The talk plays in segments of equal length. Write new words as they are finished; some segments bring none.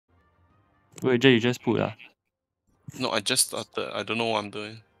Wait, Jay, you just put No, I just started. I don't know what I'm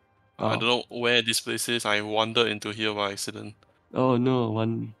doing. I Oh. don't know where this place is. I wandered into here by accident. Oh no,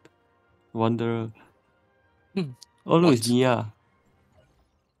 wanderer. Hmm. Oh no, it's What? Mia.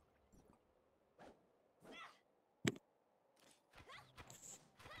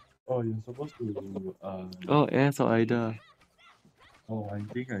 Oh, you're supposed to Oh, S or Ida. Oh, I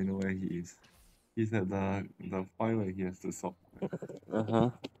think I know where he is. He's at the point where he has to swap.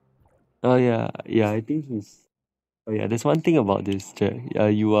 Uh-huh. Oh yeah, I think he's. Oh yeah, there's one thing about this, Jack.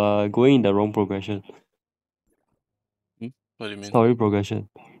 You are going in the wrong progression. What do you mean? Story progression.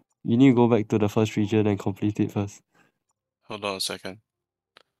 You need to go back to the first region and complete it first. Hold on a second.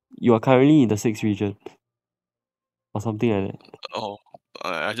 You are currently in the 6th region. Or something like that. Oh,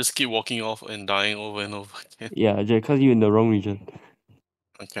 I just keep walking off and dying over and over again. Yeah, Jack, because you're in the wrong region.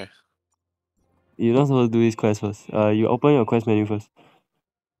 Okay. You're not supposed to do this quest first. You open your quest menu first.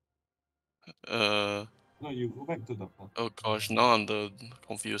 No, you go back to the portal. Oh gosh, now I'm the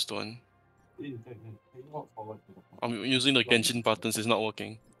confused one. I'm using the Genshin buttons. It's not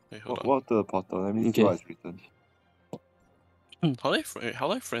working. Wait, hold on. Walk to the portal. Let me see what's written. How do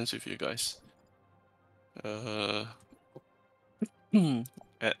I friends with you guys? Add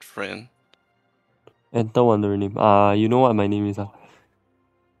friend. Enter Wanderer name. You know what my name is?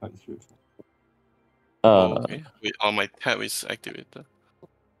 Oh, okay. Wait, my tab is activated.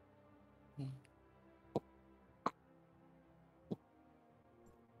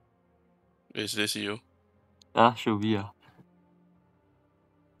 Is this you? Should be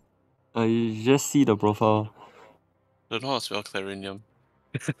you just see the profile. Don't know how to spell Clarinium.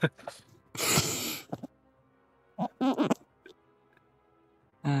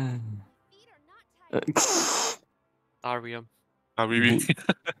 Arium.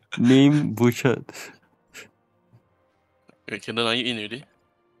 Name butchered. Wait, Kendall, are you in already?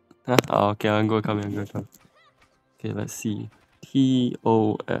 Okay, I'm gonna come. Okay, let's see.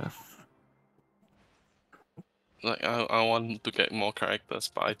 TOF. Like, I want to get more characters,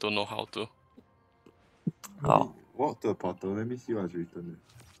 but I don't know how to. Oh. Walk to the portal. Let me see what's written.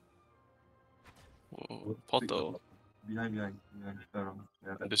 Portal. Behind.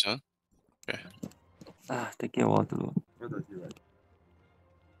 This one? Okay. Taking a while to load. What does he write?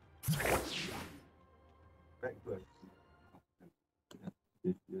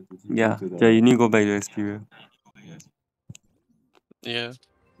 Yeah, you need to go back to experience. Yeah.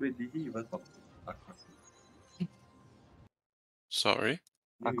 Wait, did he even talk? Sorry?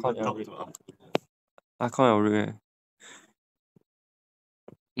 Archon Elric.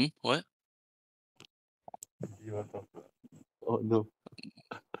 What? Oh no.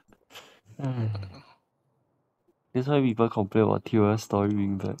 That's why people complain about TOF story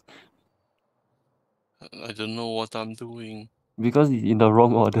being bad. I don't know what I'm doing. Because it's in the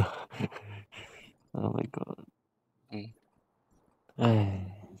wrong order. Oh my god. Yeah.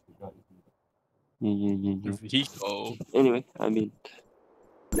 Vehicle. Anyway, I mean.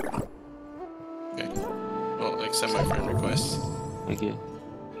 Okay. Well, accept my friend request. Okay.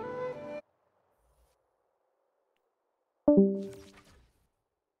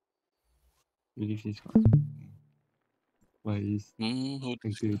 Release this one. Why is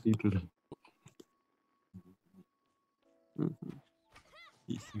activity to the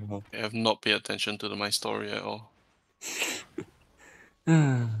I have not paid attention to my story at all.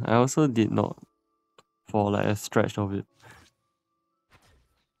 I also did not for like a stretch of it.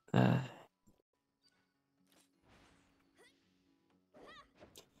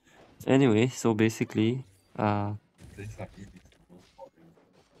 Anyway, so basically, yeah,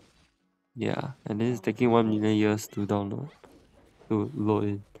 and this is taking 1 million years to download, to load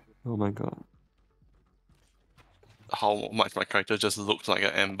in. Oh my god. How much my character just looks like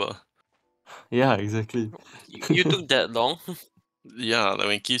an Amber. Yeah, exactly. You took that long? Yeah, like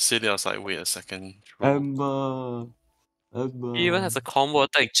when Keith said it, I was like, wait a second. Amber. He even has a combo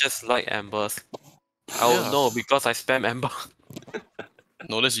attack just like Amber's. I would know because I spam Amber.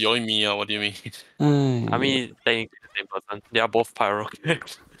 No, that's Yoi Mia. What do you mean? I mean, technically the same person. They are both pyro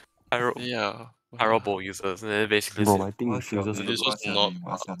bow users. Basically, Bro, I think this was not.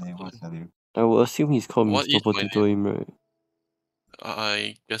 What's your name? I will assume he's called What Mr. is my Potato Im, right?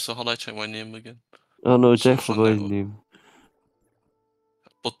 I guess so. How do I check my name again? Oh no, Jack Social forgot his network. name.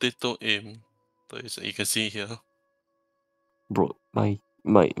 Potato Im. You can see here. Bro, my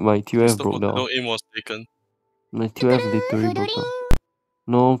TOF Mr. broke down. Potato Im was taken. My TOF literally broke down.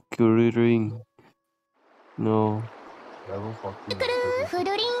 No curing. No.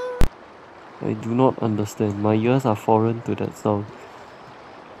 I do not understand. My ears are foreign to that sound.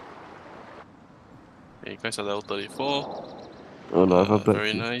 Okay, you guys are level 34. Oh no, I have a black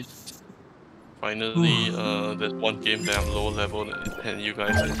very key. nice. Finally, there's one game that I'm low level than you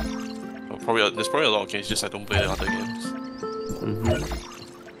guys in. There's probably a lot of games, just I don't play the other games.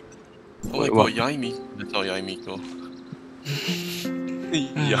 Oh my Wait, god, what? Yaimi. That's not Yaimiko.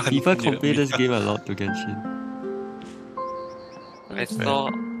 FIFA compare this game a lot to Genshin. I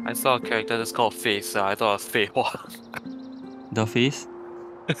saw a character that's called Face, so I thought it was Fei Hua. The face?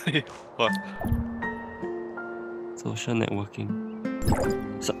 What? Social networking.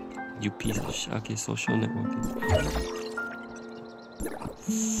 So, you piece of shit. Okay, social networking.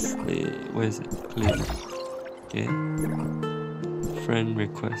 Wait, where is it? Click. Okay. Friend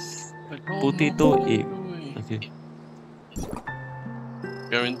request. Potato egg. Okay.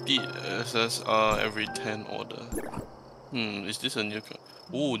 Guaranteed SSR every 10 order. Is this a new...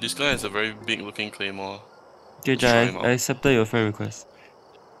 Ooh, this guy has a very big looking claymore. Okay, Let's try Jai, him out. I accepted your friend request.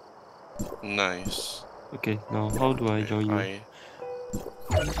 Nice. Okay, now how do I join you?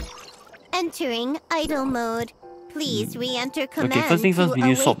 Entering idle mode. Please re-enter command first thing first, to we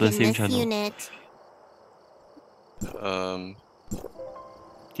need to swap the awaken same this channel. unit.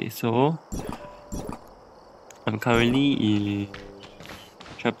 Okay, so I'm currently in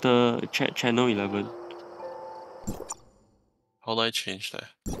channel 11. How do I change that?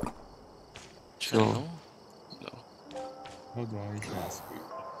 So- Channel? No. How do I share a screen?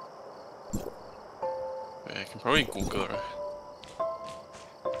 Wait, I can probably Google, right?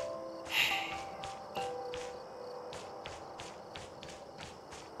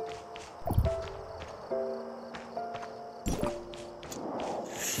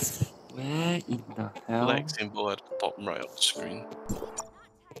 Where in the hell? Flag symbol at the top right of the screen.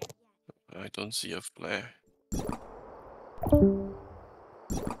 I don't see a flag.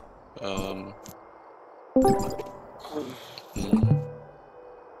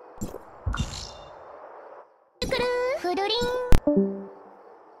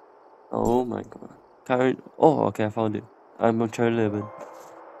 Oh my god. Okay, I found it. I'm on channel 11.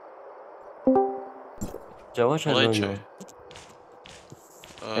 Jai, what How do I channel are you check?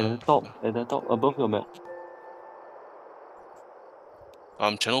 on? At the top, above your map.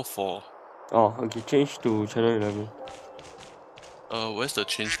 I'm channel 4. Oh, okay, change to channel 11. Where's the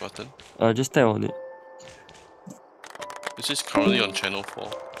change button? Just tap on it. This is currently on channel 4.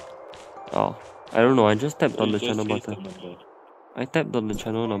 Oh, I don't know, I just tapped on You the just channel change button. the number. I tapped on the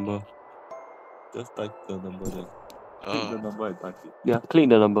channel number. Just type the number there. Click the number and type it. Yeah, click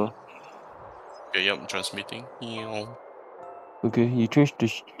the number. Okay, yep, transmitting. Okay, you changed to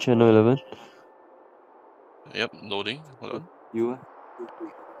channel 11. Yep, loading. Hold on. You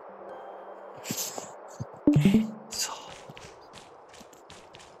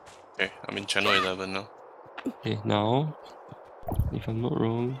Okay, I'm in channel 11 now. Okay, now, if I'm not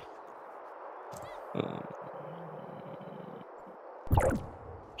wrong,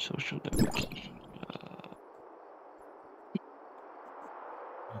 social networking.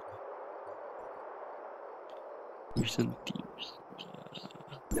 Recent teams.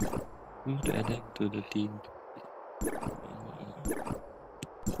 Move to add them to the team.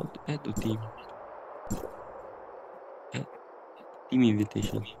 How to add to team? Add team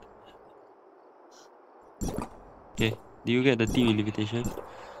invitation. Okay, do you get the team invitation?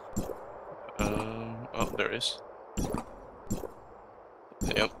 Oh, there it is.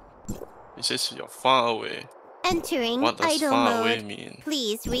 Yep. It says you're far away. Entering What does idle far away mode. mean?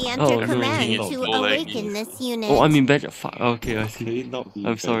 Please re-enter Oh, no. command Everything is to low laggy. awaken this unit. Oh, I'm in badge. Fuck. Okay, I Can see. it not be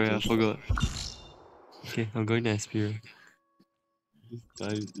I'm sorry, I badges? forgot. Okay, I'm going to Xperia. This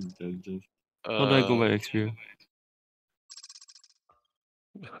guy is in badges. How do I go back to Xperia?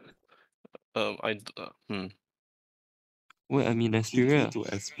 Wait, I'm in Xperia. To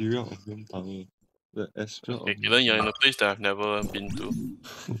Xperia of Moon Tower. The Astra Okay, of Gideon, you're in a place that I've never been to.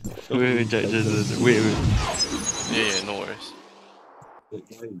 Wait, wait. Yeah, no worries. That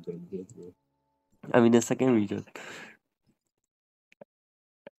guy in badges, bro. I'm in the second region.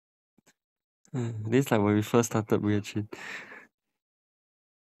 This is like when we first started Reaction.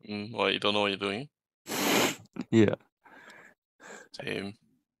 What, you don't know what you're doing? Yeah. Same.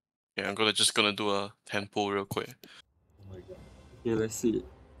 Yeah, I'm just gonna do a 10 pull real quick. Oh my god. Yeah, let's see it.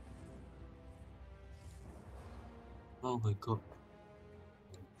 Oh my god.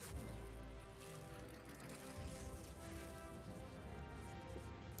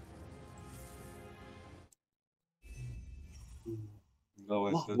 No,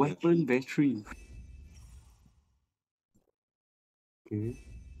 Wow, weapon battery. Okay.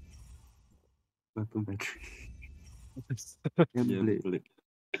 Weapon battery. Blade.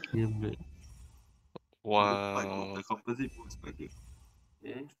 Blade. Wow. The composite looks quite good.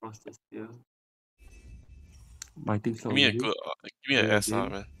 Yeah, fastest spear. My thing's Give not me a ready. good, give me an Yeah, SR,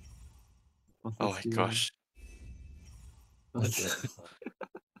 dude. man. Oh my gosh. Oh my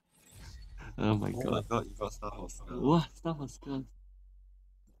Oh my god. god, you got Star Wars. What? Star Wars Skull?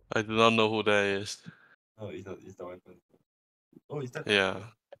 I do not know who that is. Oh, it's the weapon. Oh, is that Yeah.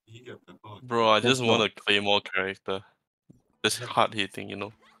 you get pepper? Bro, I That's just want not. a Claymore character. That's hard hitting, you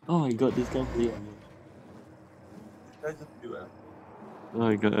know. Oh my god, this guy play Ember. That's just you, Oh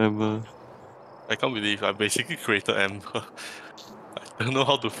my god, Ember. I can't believe I basically created Ember. I don't know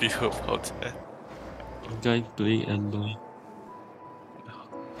how to feel about that. Guy playing Ember.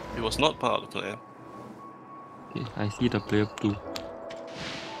 It was not part of the plan. Okay, I see the player 2.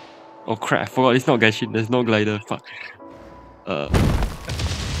 Oh crap, I forgot it's not Gaishin, there's no glider, fuck.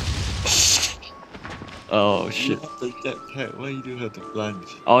 Oh You shit. have the jetpack. Why you do have to plunge?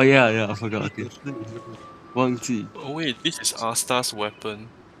 Oh yeah, I forgot. Okay. 忘记. Oh wait, this is Asta's weapon.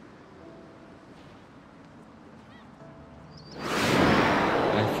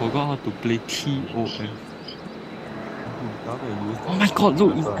 I forgot how to play TOF. Oh Oh my god,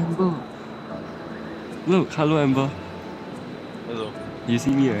 look, it's Ember. Look, hello Ember. Hello. You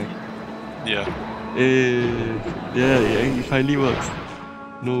see me, right? Yeah. Yeah, it finally works.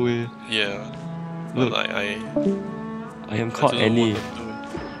 No way. Yeah. Look, But I I am I called don't know Annie. what I'm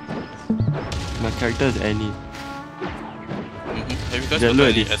doing. My character is Annie. Have you guys Yeah, got look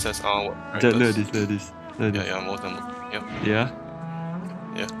at any this. SSR Look at characters? this, look at this. Look at Yeah, this. yeah, most of them. Yep. Yeah?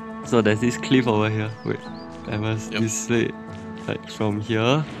 Yeah. So there's this cliff over here. Wait, I must Yep. display it. Like from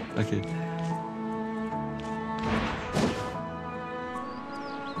here. Okay.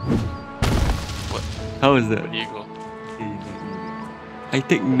 What? How is that? Where do you go? I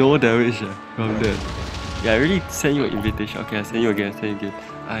take no damage from that. Yeah, I already sent you an invitation. Okay, I send you again,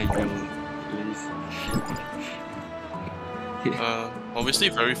 Aiyo, please. Obviously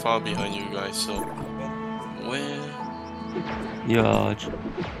very far behind you guys, so where? Yeah,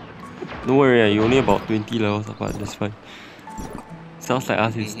 don't worry, you're only about 20 levels apart, that's fine. Sounds like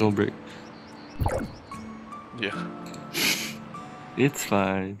us in Snowbreak. Yeah. It's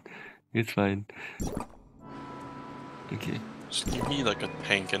fine. It's fine. Okay. Just give me like a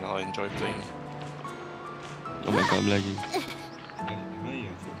tank and I'll enjoy playing. Oh my god, I'm lagging.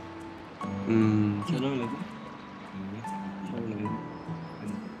 Channel lagging?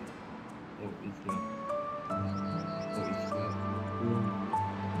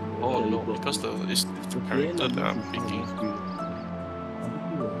 Oh no, because it's the character that I'm picking.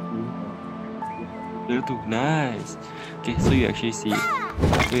 Player 2, nice. Okay, so you actually see it.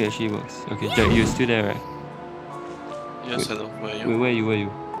 So it actually works. Okay, Jack, you're still there, right? Yes, Wait. hello, where are you? Wait, where are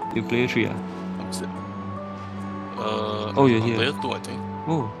you? You player 3, ah? I'm still. Oh, you're I'm here. player 2, I think.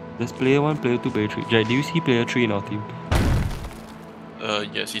 Oh, there's player 1, player 2, player 3. Jack, do you see player 3 in our team?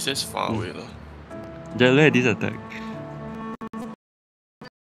 Yes, he says far away lah. Jack, look at this attack.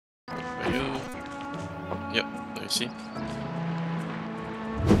 Are you? Yep, let me see.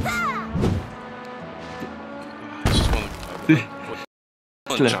 I just want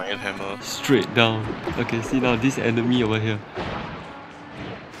a Slap. giant hammer. Straight down. Okay, see now, this enemy over here.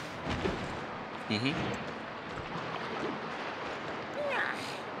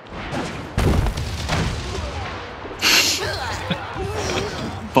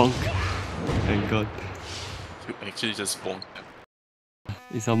 Bonk. Thank god. You actually just bonked them.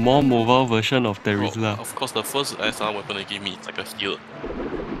 It's a more mobile version of Oh, Terizla. of course, the first SR weapon they gave me is like a heal.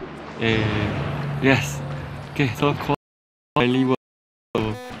 Yes. Okay, so finally work.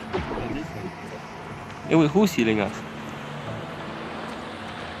 Wait, who's healing us?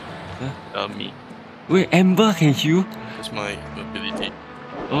 Me. Wait, Ember can heal? That's my ability.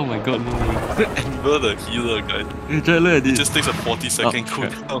 Oh my god, no way. Ember the healer, guys. Hey, Jack, look at It this. just takes a 40-second Oh,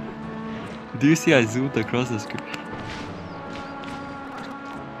 crap. cooldown. Do you see I zoomed across the screen?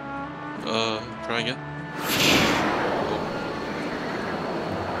 Try again.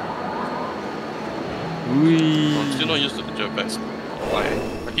 Whee. I'm still not used to the jetpacks. Why?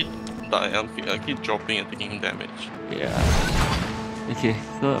 I keep dropping and taking damage. Yeah. Okay,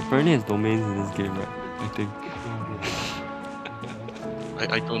 so apparently it's domains in this game, right? I think.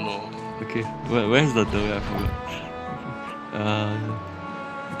 I don't know. Okay, where's the door? I forgot.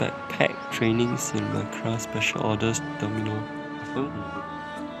 Backpack training simulacra special orders terminal.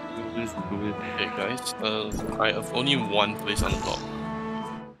 Okay, guys. I have only one place on the top.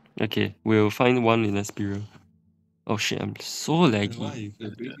 Okay, we'll find one in Aspiria. Oh shit, I'm so laggy. Why you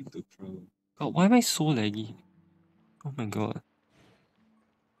can bring him to throw? God, why am I so laggy? Oh my god.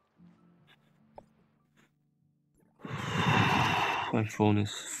 My phone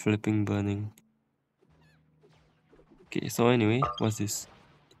is flipping burning. Okay, so anyway, what's this?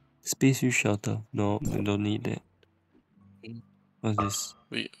 Space use shelter. No, we don't need that. What's this?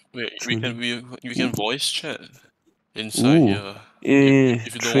 We Training. can voice chat inside Ooh. here.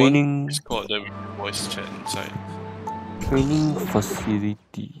 If you don't want Training. Discord, then we can voice chat inside. Training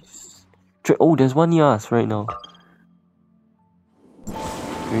facilities. Oh, there's one near us right now.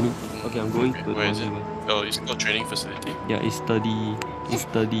 Training. Okay, I'm going to the Where is it? toilet. Oh, it's called training facility. Yeah, it's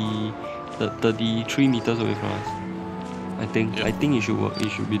 33 meters away from us. I think it should work. It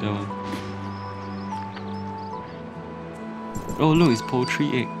should be that one. Oh look, it's poultry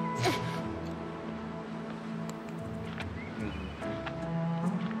egg.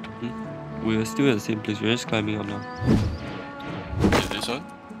 We're still at the same place. We're just climbing up now. Is this one?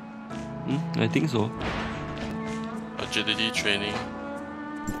 I think so. Agility training.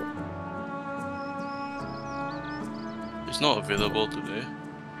 It's not available today.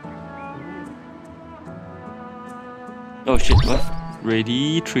 Oh shit, what?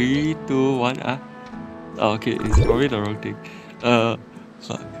 Ready? 3, 2, 1, Oh, okay, it's probably the wrong thing. Fuck.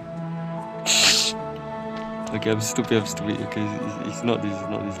 Okay, I'm stupid. Okay, it's not this,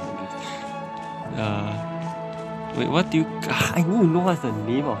 wait, what do you... I need to know what's the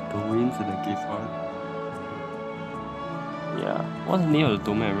name of the ruins in the cave part. Yeah, what's the name of the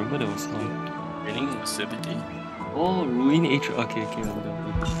domain? I remember there was some... Training facility? Oh, ruin H. Okay, I'm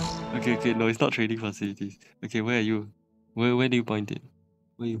done. Okay, no, it's not training facilities. Okay, where are you? Where do you point it?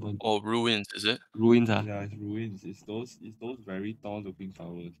 Where you point? Oh, ruins, is it? Ruins, ah? Yeah, it's ruins. It's those very tall looking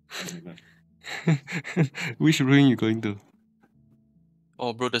towers. Which ruin you going to?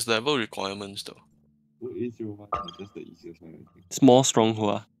 Oh, bro, there's level requirements though. What is your one? That's the easiest one, I think. Small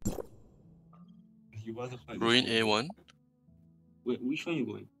stronghold, ah? You want to fight the Ruin stronghold? A1? Wait, which one you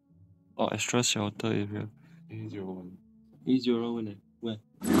going? Oh, extra shelter area. A01. A01, where?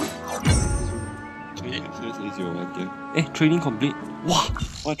 Training access A01, yeah. Training complete. Wow!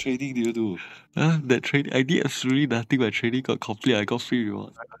 What training do you do? That training, I did absolutely nothing, but training got complete. I got free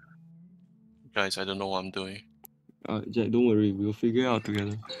rewards. Guys, I don't know what I'm doing. Jack, don't worry, we'll figure it out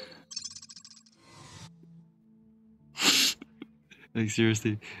together. Like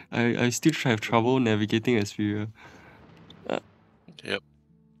seriously, I still have trouble navigating Xperia. Yep.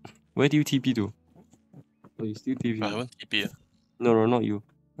 Where do you TP to? Oh, you still TP? I haven't TP yet. No, not you.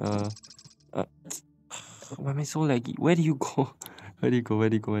 Why am I so laggy? Where do you go? Where do you go?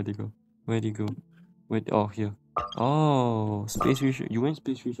 Oh, here. Oh, Space Fish. You went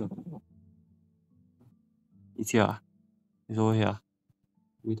Space Fish? It's here. It's over here.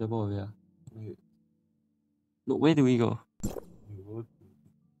 We tap over here. Wait, No, where do we go? you go to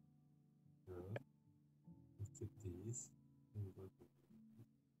the cities. You go to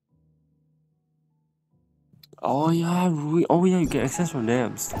Oh yeah, you get access from there.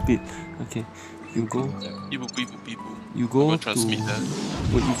 I'm stupid. Okay, you go. People. You go Go to. transmit that.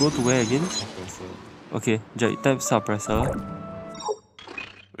 Wait, you go to where again? suppressor. Okay, Jack, type suppressor,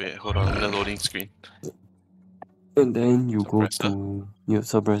 Wait, hold on, I'm in the loading screen. and then you go to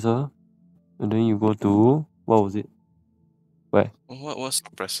suppressor, and then you go to what was it? What's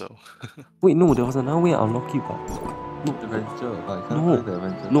suppressor? Wait, no, there was another way I unlock it, but Adventure, but I can't No. find the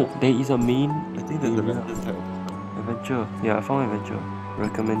adventure. no, there is a main I think there's the area. adventure tab. Adventure. Yeah, I found adventure.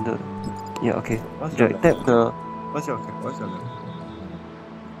 Recommended. Yeah, okay. What's your Jack, tap the What's your name?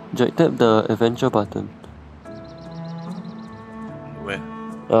 Jack, tap the adventure button. Where?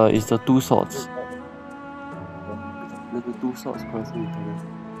 It's the 2 swords. There's the 2 swords crossing each other.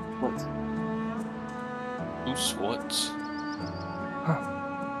 What? 2 swords?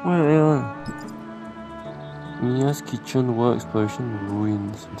 What are they on? Mia's kitchen, war exploration,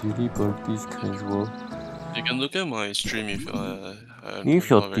 ruins, daily birthdays, casual. You can look at my stream if Leave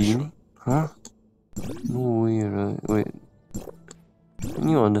your not very sure. team? Huh? No way, right? Wait. I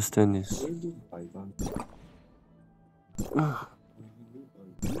need to understand this.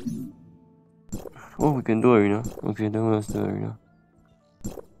 Oh, we can do arena. Okay, then what's the arena?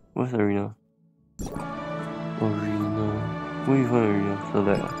 What's the arena? Arena. Where you find arena?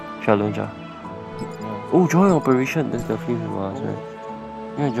 Select challenge. Oh, join operation. That's definitely one, right?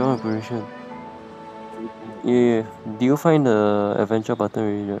 Yeah, join operation. Yeah. Do you find the adventure button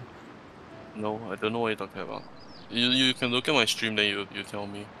already? Right? No, I don't know what you're talking about. You can look at my stream, then you tell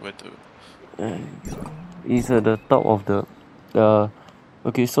me where to. It's at the top of the.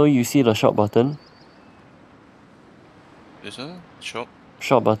 Okay, so you see the shop button. This one? Shop?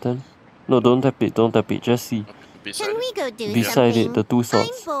 Shop button. No, don't tap it. Just see. Beside Can it. we go do Beside something? it, the 2 I'm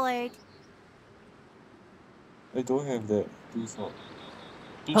swords. bored. I don't have that 2 swords.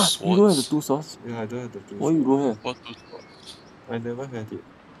 2 You don't have the swords? 2 swords? Yeah, I don't have the 2 Why you don't have? What 2 swords? I never had it.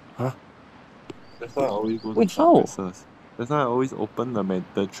 Huh? That's why I always go to Wait, how? suppressors. That's why I always open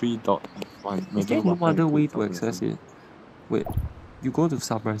the 3 dot one. Is there no other way to access it? Wait, you go to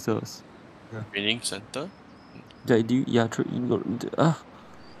suppressors. Training center? Yeah, trading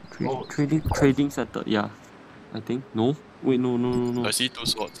center. Yeah, I think no. Wait, no. I see 2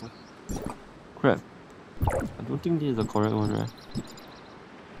 swords. Crap. I don't think this is the correct one, right?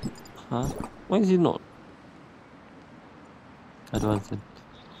 Huh? Why is it not? I don't understand.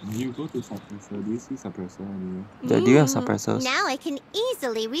 You go to suppressor. Do you see suppressor anywhere? Yeah, do you have suppressors? Now I can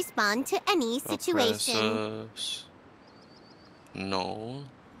easily respond to any situation. Suppressors. No.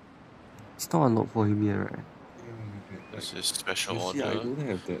 It's not unlocked for him yet, right? This is special You see, I order. don't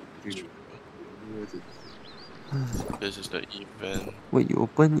have that thing. Where is it? This is the event. Wait, you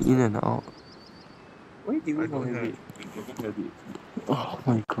open in and out. Why do you I not don't have have it? I don't have it. Oh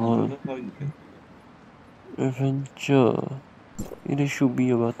my I god. don't know how you can. Adventure. There should be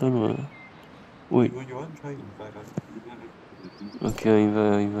a button, right? Wait. You want to try invite us? Okay,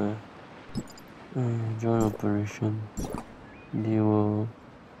 invite. Join operation. They will.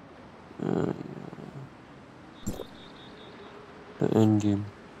 The end game.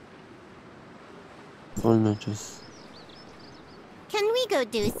 All matches. Can we go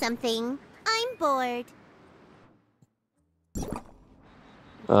do something? I'm bored.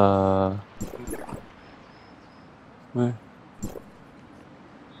 Where?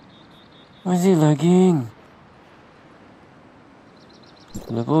 Why is it lagging?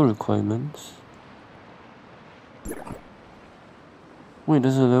 Level requirements. Wait,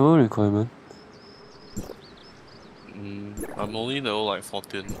 there's a level requirement. I'm only level like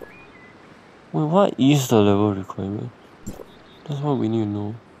 14. Wait, what is the level requirement? That's what we need to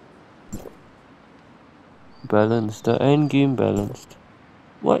know. Balanced. The end game balanced.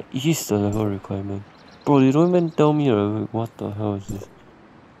 What is the level requirement? Bro, they don't even tell me what the hell is this?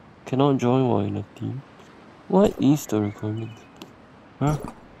 Cannot join while in a team? What is the requirement? Huh?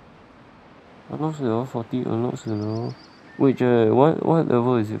 Unlocks level 40, unlocks level... Wait, what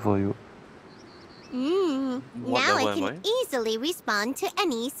level is it for you? What Now level I am can easily respond to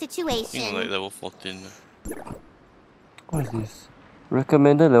any I think situation. like level 14. What is this?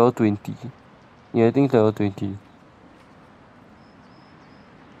 Recommended level 20. Yeah, I think it's level 20.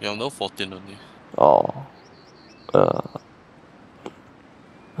 Yeah, I'm level 14 only. Oh.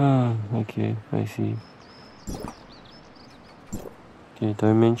 Okay, I see. Okay,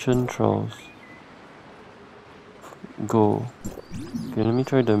 Dimension Trials. Go. Okay, let me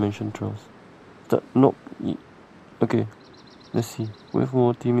try Dimension Trials. No. Okay, let's see. Wait for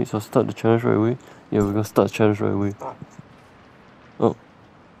more teammates or start the challenge right away? Yeah, we're gonna start the challenge right away. Oh.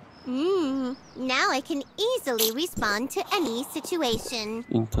 Now I can easily respond to any situation.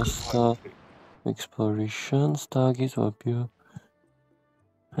 Interstar Exploration, Stargaze will appear.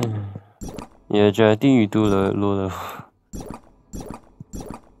 Yeah, Jay, I think you do the low level. I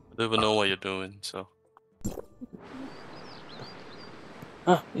don't even know what you're doing, so.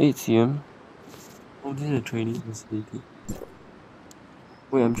 8 cm. Oh, this is a training facility.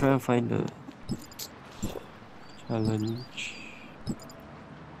 Wait, I'm trying to find the challenge.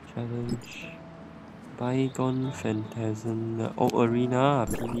 Bygone Phantasm. Oh, arena.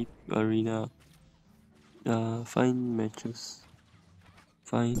 PvP arena. Find matches.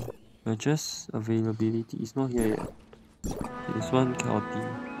 Find matches. Availability. It's not here yet. This one counting.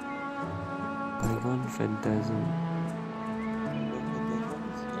 Bygone Phantasm.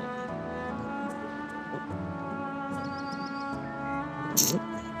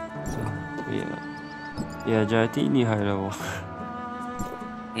 Yeah, Jai, I think you need high level.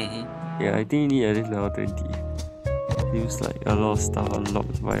 Yeah, I think you need at least level 20. Seems like a lot of stuff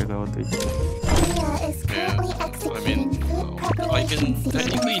unlocked by level 20. Yeah, I mean, I can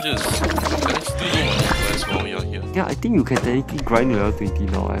technically just. Can I still do my own quest while you're here? Yeah, I think you can technically grind level 20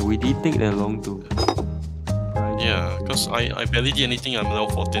 now. We didn't take that long to grind. Yeah, because I barely did anything, I'm level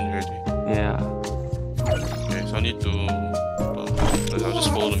 14 already. Yeah. Okay, so I need to. I'll just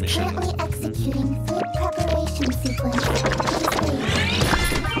follow the mission. Executing food preparation sequence.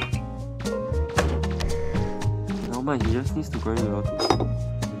 How much? He just needs to grind level 20.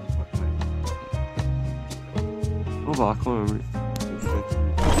 Oh, but I can't remember.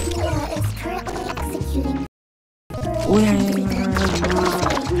 Leah is currently executing. Oh, yeah.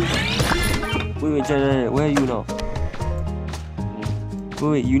 Wait, Jai, where are you now?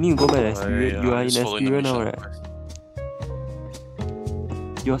 Wait, you need to go back to Aspiria. You are in Aspiria now, right?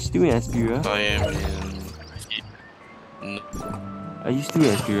 You're still in Aspiria? I am in. No, Are you still in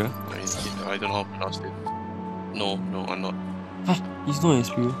Aspiria? I don't know how to pronounce it. No, I'm not. Huh? He's not in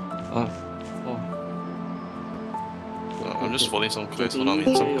Aspiria. I'm just following some quests when I'm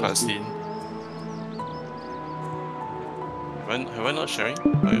in some cutscene. Have I not sharing?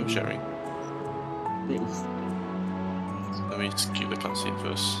 I am sharing. me skip the cutscene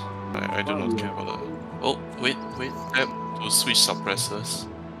first. I do not care about that. Oh, wait. Tap to switch suppressors.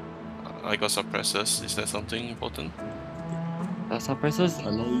 I got suppressors. Is that something important? Suppressors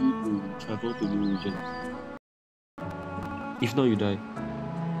allow you to travel to new region. If not, you die.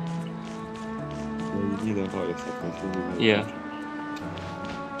 You need a lot of suppressors. Yeah.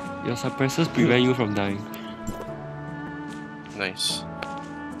 Your suppressors prevent you from dying. Nice.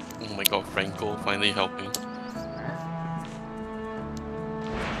 Oh my god, Franco finally helping.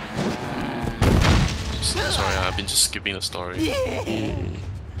 Sorry, I've been just skipping the story. Yeah.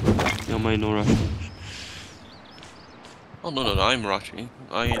 No mind, no rush. Oh no, I'm rushing.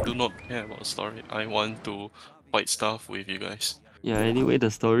 I do not care about the story. I want to fight stuff with you guys. Yeah, anyway, the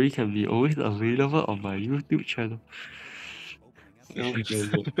story can be always available on my YouTube channel.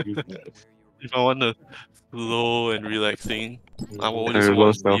 If I want a slow and relaxing, I will just Terrible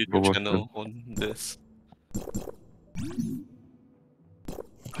watch my YouTube self-promotion. channel on this.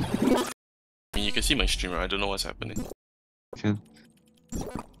 I mean, you can see my stream, right? I don't know what's happening. Can.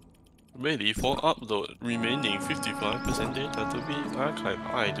 Ready for upload. Remaining 55% data to be archived.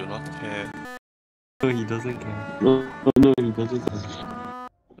 I do not care. No, he doesn't care. No, he doesn't care.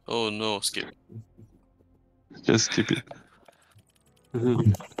 Oh no, skip. Just skip it.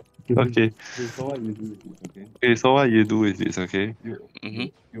 Okay. Okay, so what you do is this, okay? Mm-hmm.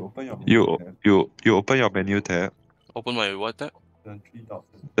 You open your menu tab. Open my what tab?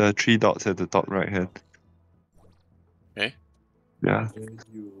 The three dots at the top right hand. Okay. Yeah.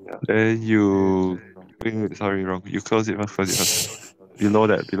 Then you wait, sorry, wrong. You close it first. Below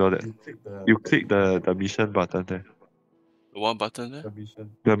that. You click the mission button there. The what button there?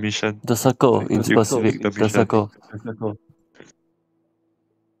 The mission. The circle in You specific. click the The mission. circle.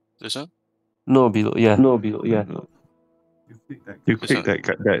 This one? No, below. Yeah. Yeah. You This click one?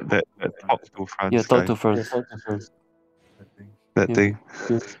 that top to front Yeah, top guy. to front. That Yeah. thing.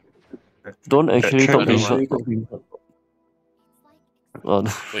 Don't actually track talk to the him. Oh,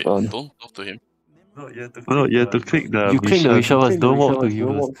 Wait, don't talk to him. No, you have to click the you click the mission first. Don't walk to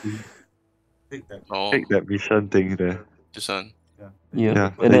him first. Oh, Click that mission thing there. this one. Yeah.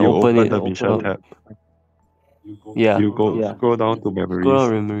 Yeah. And then you open it. the mission tab. Yeah. You scroll down to Go memories.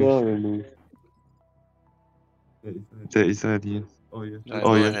 on memories. There isn't any. I Oh, don't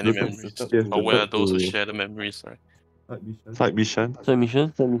yeah, have any look at- memories. yes, But where are look those who to- share the memories, right? Side mission. Side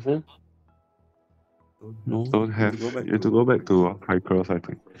mission? No. Don't have. You have to go back to High Cross, I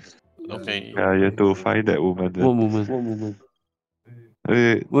think. Okay. Yeah, you have to find that woman there. What moment?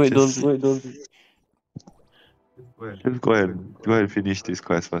 Wait, Don't. just go and finish this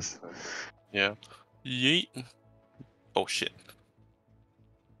quest first. Yeah. Yeet. Oh shit.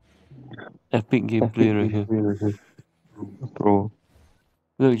 Epic gameplay right here. Bro.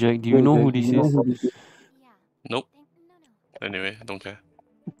 Look, Jack, do you know who this is? Nope. Anyway, don't care.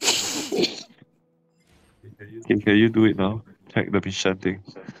 Okay, can you do it now? Check the mission thing.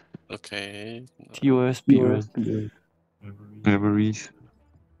 Okay. TOF speedrun. Memories.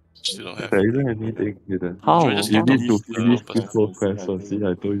 Still don't have. There isn't anything hidden. How? Should we just You talk need to to finish the this person? whole quest first. See,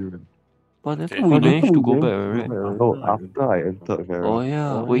 I told you. But that Okay. time we managed to go back, right? No, after I entered Vera. Oh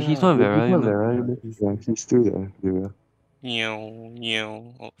yeah. Wait, he's not Vera. Yeah, he's still there. Vera.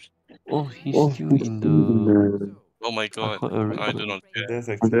 Meow. Oh, he's still in the. Oh my god. Aqua Arena. I do not care. That's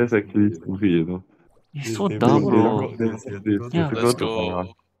actually stupid, you know. He's so dumb, bro. Yeah. Let's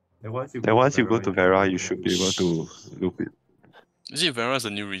go. Then once you go to Vera, you should be able to loop it. Is it Vera's a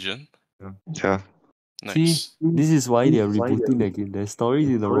new region? Yeah. Nice. See, this is why they are rebooting the game. There's stories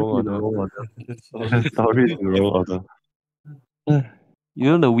in the wrong order. Story is the wrong order. You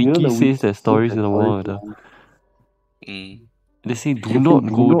know the wiki says that stories in the wrong order. Mm. They say do not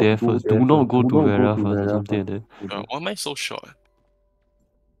go there first. Do not go to Vera first or something like that. Why am I so short?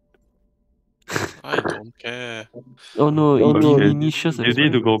 I don't care. Oh no, Initius You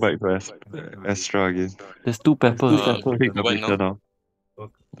need to go back to Astra again. There's two peppers. Click the When mission now.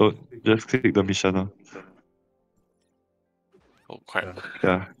 Don't just click the mission now. Oh crap.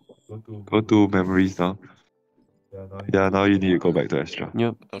 Yeah. Go to memories now. Yeah, now you need to go back to Astra.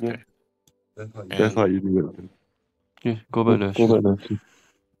 Yep. Okay. That's And what you do. Okay, go back there. Sure.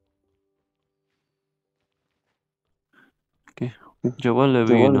 Okay. Jack, what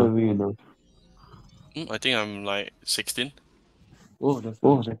level you now? I think I'm like 16. Oh, that's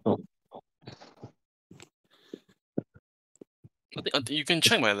not. I think you can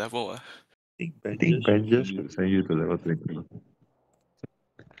check my level. I think Benja should send you to level 20.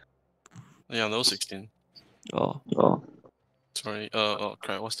 Yeah, level 16. Oh. Sorry. Oh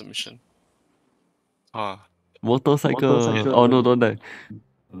crap. What's the mission? Motorcycle. Oh no, don't die.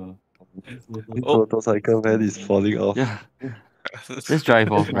 This motorcycle man is falling off. Yeah. Let's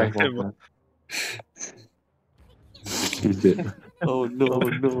drive off, man. He's dead. Oh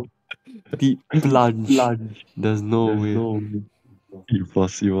no. Deep plunge. There's no way.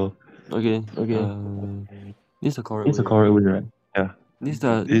 Impossible. Okay. This is the correct way. way, right? Yeah. This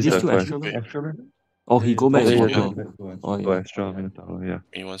the This this is two the extra first. man? Oh, he go back yeah, and yeah. water. Oh Go yeah. extra man tower, yeah.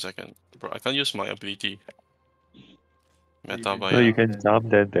 Give me 1 second. Bro, I can't use my ability. Meta So you by can jump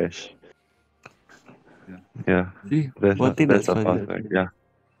then dash. Yeah. See, That's one thing that's a funny. fast way. Yeah.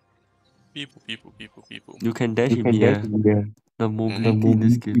 people. You can dash in the air. The mobility in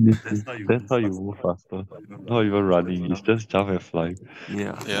this game. That's how you move faster. Not even running, it's just jump and fly.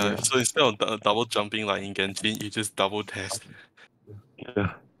 Yeah. Yeah, so instead of double jumping like in Genshin, you just double dash.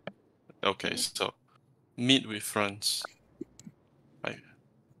 Yeah. Okay, so meet with friends. Right.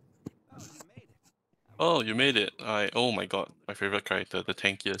 Oh, you made it! Oh my god, my favorite character, the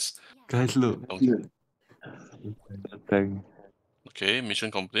tankiest. Guys, look. Thank. Okay,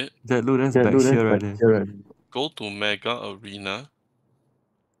 mission complete. That look, that's Baxia right there. Go to Mega Arena.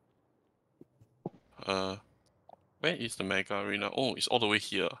 Where is the Mega Arena? Oh, it's all the way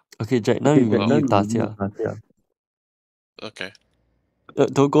here. Okay, Jack, now you need Dacia. Okay.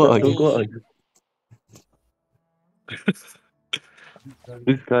 Don't go again.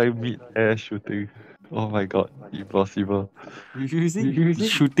 This guy mid-air shooting. Oh my god, impossible. You're using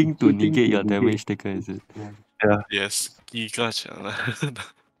shooting to negate your damage taken, is it? Yes, Giga Chan.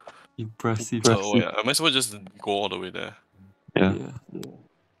 Impressive. Oh yeah, I might as well just go all the way there. Yeah.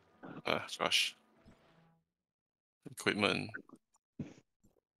 Gosh. Equipment.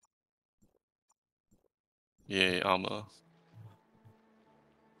 Yay, armor.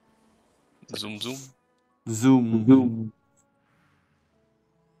 Zoom.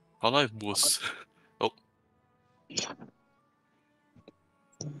 How do I boost? Oh.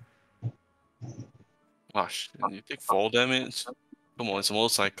 Gosh, you take 4 damage? Come on, it's a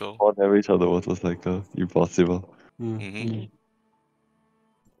motorcycle. 4 damage on the motorcycle. Impossible. Mm-hmm.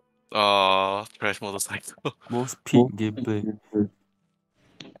 Trash motorcycle. Most peak gameplay.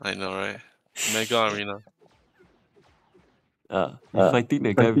 I know, right? Mega Arena. You're fighting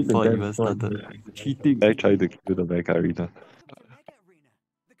the guy before it even started. Cheating. I tried to kill the Mega Arena.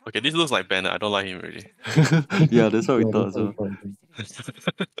 Okay, this looks like Bennett. I don't like him really. Yeah, that's what we thought. So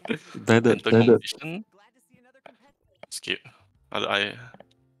Bennett. Enter competition. Skip. I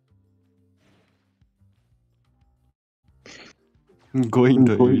Going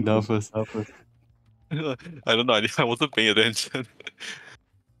to arena first. I don't know. I wasn't paying attention.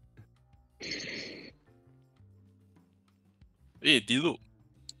 Hey, Dilu.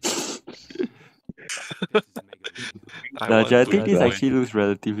 I think this actually looks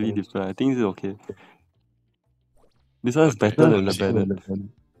relatively different. I think it's okay. This one is Okay. better than the Bennett.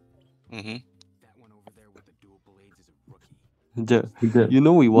 Mm-hmm. You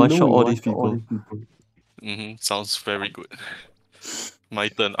know we one shot all these people. Mm-hmm. Sounds very good. My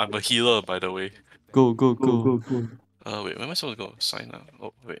turn. I'm a healer, by the way. Go. Wait, where am I supposed to go? Sign up.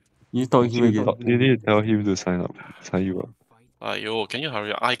 Oh, wait. You talk him again. You need to tell him to sign you up. Yo, can you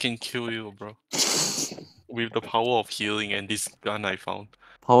hurry up? I can kill you, bro. With the power of healing and this gun I found.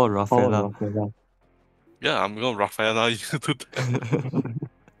 Power Rafaela. Yeah, I'm gonna Rafaela you to death.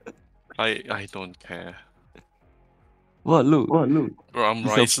 I don't care. What? Look. Bro, I'm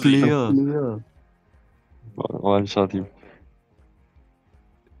He's a Risley. player. One shot him.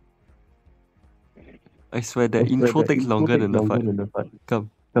 I swear that intro takes longer than the fight.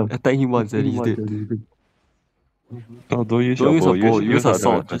 Come. Attack him once and he's dead. Oh, don't use Don't your use bow. a bow, use a other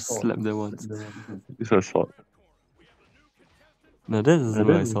sword. weapon. Just slap them once. Use a sword. No, that doesn't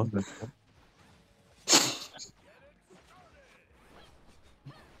look like sword.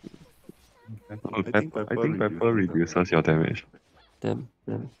 I think pepper reduces your damage. Damn.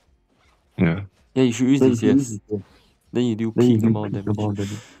 Yeah. Yeah, you should use this, yes. Then you do peak amount of damage.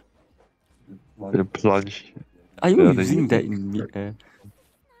 The plunge. Are you Yeah, using that in mid-air?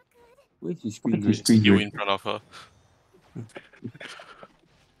 Where's his screen? You in front of her.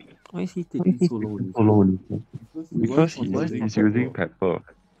 Why is he taking so long? Because he's using pepper.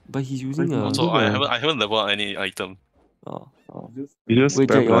 But he's using a... Also, I haven't leveled any item. Oh. You just Wait,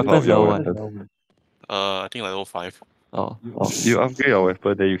 spam Jack, your out weapon's your level weapon. I think level 5. Oh. You upgrade your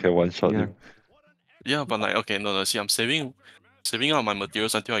weapon, then you can one shot Yeah. him. Yeah, but like, okay, no, see, I'm saving up my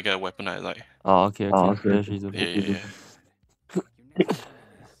materials until I get a weapon I like. Oh, okay. That's reasonable. Yeah.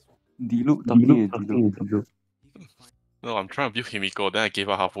 Diluc talking to Diluc. No, I'm trying to build Himiko, then I gave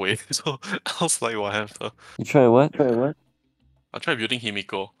up halfway. So I was like, what happened? You try what? I tried building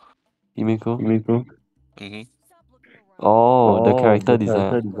Himiko. Himiko? Mm-hmm. Oh, the character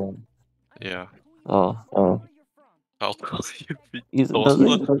design. Yeah. Oh. I'll tell you. It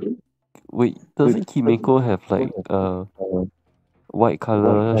Toaster. doesn't Kimiko have like white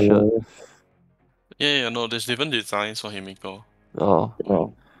color shirt? Yeah, no, there's different designs for Himiko. Oh.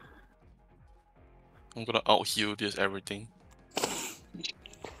 I'm gonna out heal this everything.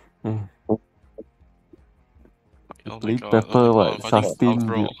 Hmm. Oh my Play god. Pepper, oh my what? god, fighting Sustain tough,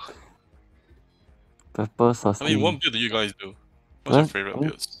 bro. build. Pepper I sustain. mean, what build do you guys do? What's your What? favorite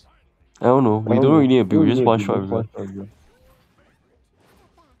builds? I don't know. We don't really need a build. We just one shot everyone.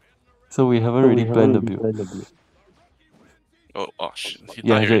 So we haven't really planned the build. Oh shit, he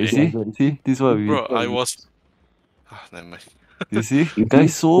Yeah, died you already. see, this is what we. Bro, I was. Never mind. You see,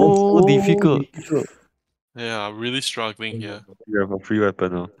 guys, so difficult. Yeah, I'm really struggling here. You have a free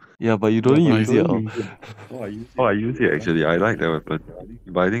weapon now. Yeah, but you don't use it. Oh, I use it actually. I like that weapon.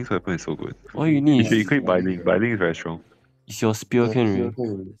 Binding's weapon is so good. All you You need should is equip Binding. Binding is very strong. your spear can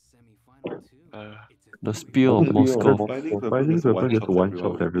already. Uh, The spear of Moscow. Binding's weapon just one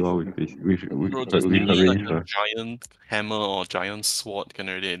shot everyone bro, just with give a me like range. a giant hammer or giant sword can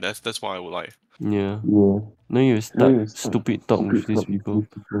already. That's what I would like. Yeah. Then you start stupid talk with these people.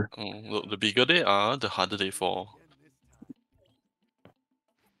 Look, the bigger they are, the harder they fall.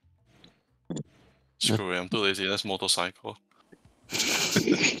 Screw it, I'm too lazy. That's motorcycle.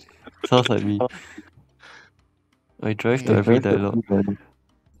 Sounds like me. I drive to every dialogue.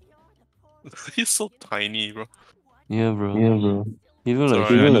 He's so tiny, bro. Yeah, bro. You look like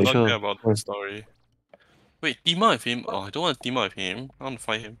Sorry, I do not Felicia. care about the story. Wait, team up with him? Oh, I don't want to team up with him. I want to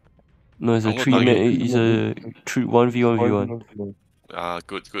fight him. No, it's a I'm gonna 3 man. target It's a 1v1v1.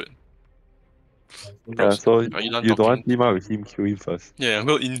 Good. Yeah, so are you done you don't want talking? team up with him, kill him first. Yeah, I'm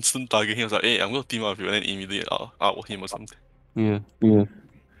gonna instant target him. I was like, hey, I'm gonna team up with you, and then immediately out him or something. Yeah.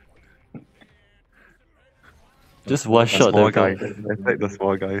 Just one The shot small that guy. guy. Attack the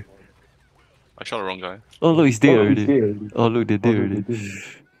small guy. I shot the wrong guy. Oh look, he's dead already. Oh look, they're dead already.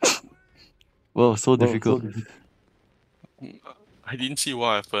 Wow, so difficult. I didn't see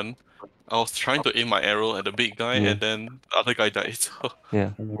what happened. I was trying to aim my arrow at the big guy, Yeah. and then the other guy died. So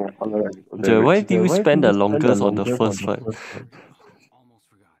Yeah. Jay, why do you spend the longest on the first fight?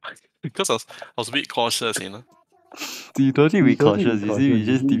 because I was a bit cautious, you know. You don't need to be cautious, you see, we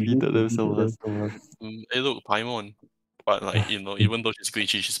just defeated them so fast. Hey, look, Paimon. But like, you know, even though she's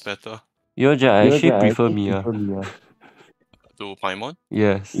glitchy, she's better. You know, Jay, I actually prefer Mia. To Paimon.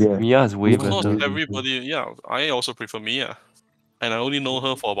 Yes, Mia is way Of course, better. everybody, yeah, I also prefer Mia. And I only know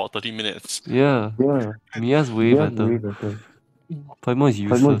her for about 30 minutes. Yeah, Mia's way better. Paimon is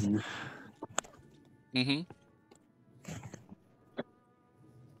useless. Mm-hmm.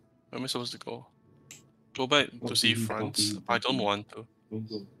 Where am I supposed to go? Go back to see France? I don't want to.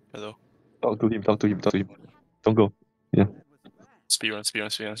 Hello. Talk to him. Don't go.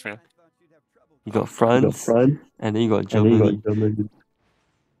 Speedrun. You got France, and then you got Germany.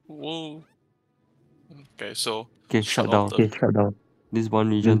 Whoa. Okay, so Okay, shut off down. the- This one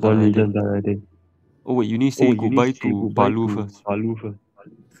region done already. Oh wait, you need to say goodbye to Balu first.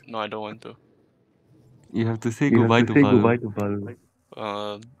 No, I don't want to. You have to say goodbye to Balu.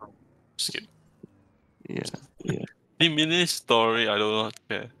 Skip. Yeah. 3 minute story, I don't know.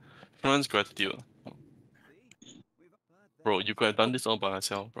 Okay. France gratitude. Bro, you could have done this all by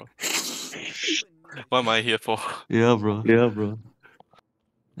yourself, bro. What am I here for? Yeah, bro.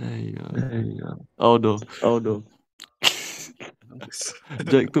 There you go. Oh no.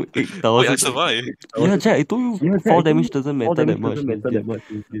 Jack took 8,000. Wait, I survived. Yeah, Jack, I told you 4 damage doesn't matter that much.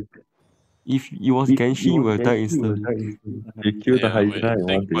 If it was Genshin, you would have died instantly. You kill the Yeah, hyena wait, and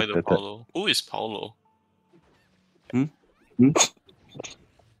one take by the attack. Paulo. Who is Paulo?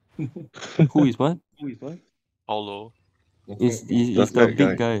 Who is what? Paulo. Is Just the that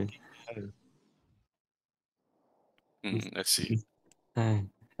big guy. Let's see. And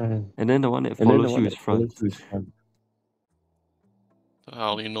then the one that follows you is France. I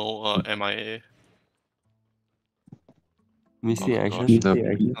only know MIA. Missing Oh, action. gosh.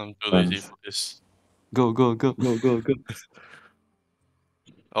 I'm too lazy for this. Go.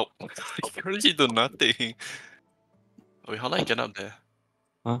 Oh, I really do nothing. Wait, how do I get up there?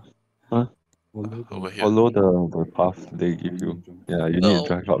 Huh? Over here. Follow the path they give you. Yeah, you need to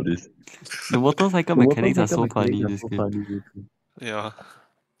drive up this. The motorcycle mechanics are so funny in this game. Yeah.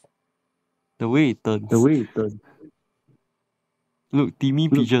 The way it turns. Look, Timmy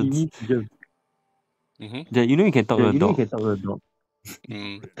pigeons. Mm-hmm. Yeah, you know you can talk to a dog.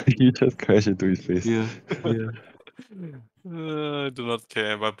 You just crash into his face. Yeah. I do not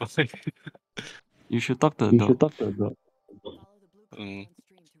care. Bye bye. You should talk to a dog.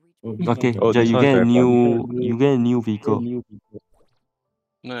 Okay, Oh, Jai, this you one's get a very fun. new vehicle.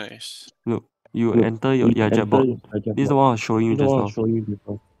 Nice. Look, you enter your jetbot. This is the one I was showing you just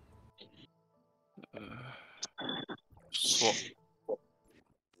now. Swap.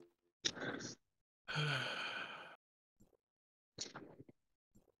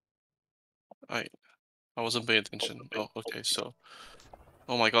 I wasn't paying attention. Oh, okay, so.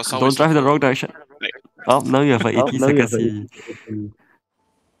 Oh my god, Don't drive the wrong direction. Like, Oh, now you have an 80 second C.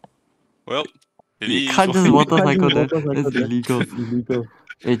 well, it You is can't what just it is. motorcycle there. That's illegal.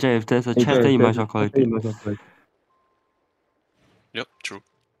 Hey, Jack, if there's a chest, then you might as well collect it. Yep, true.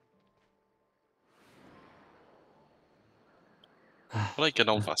 How do I get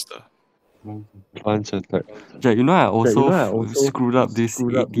down faster? Punch attack. Jack, you know I also screwed up this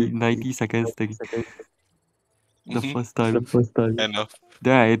 90 seconds thing the first time. Enough.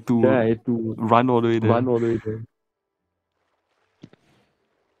 Then I had to run all the way there.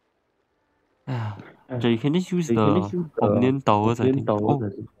 Jack, you can just use the Omnium Towers, I think. Oh,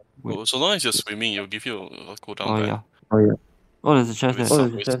 wait. Oh, so long as you're swimming, it'll give you a cooldown Oh, back. yeah. Oh, there's a chest there.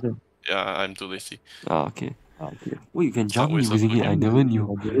 Subways. Yeah, I'm too lazy. Ah, okay. Wait, you can jump Subways using it. I never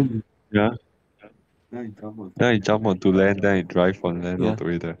knew. Yeah. Then I jump onto land, then I drive on land all the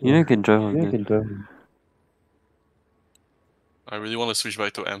way there. You know you can drive on that. I really want to switch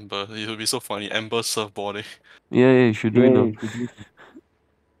back to Ember. It would be so funny. Ember surfboarding. Yeah, you should do it now.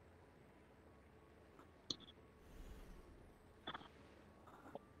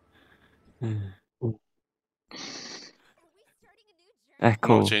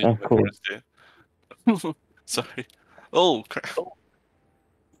 Echo. No, change my parents there. Sorry. Oh, crap.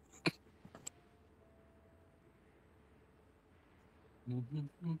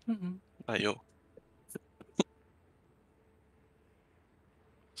 Ayo.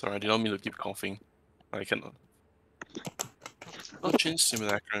 Sorry, I did not mean to keep coughing. I cannot. I'll change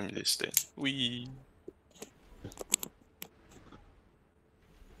simulacrum instead. Wee.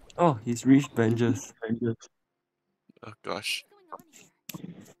 Oh, he's reached Avengers. Oh gosh.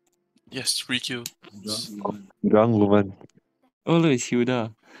 Yes, 3 kills. Drunk woman. Oh, look, it's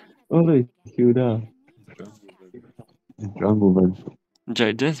Hilda. Drunk woman.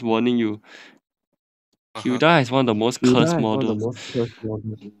 Jack, just warning you. Uh-huh. Hilda is one of the most cursed models.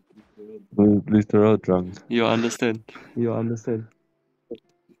 Literal drunk. You understand?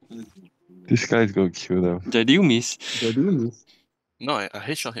 This guy's gonna kill them. Jack, do you miss? No, I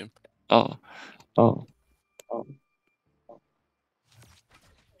headshot him. Oh.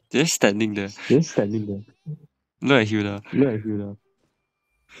 Just standing there. Look at Hilda.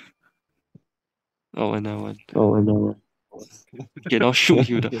 Oh, another one. Okay, now shoot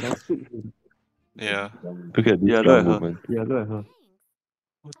Hilda. Yeah. Look at this Yeah, drunk look woman.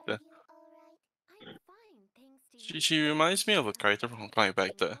 What the? She reminds me of a character from Flying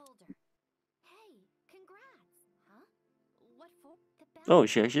Back there. Oh,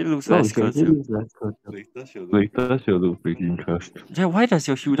 she actually looks less cursed. Later she'll look freaking cursed. Jack, why does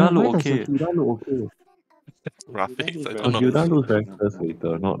your Hilda look okay? Graphics? I Oh, don't know. Hilda looks very cursed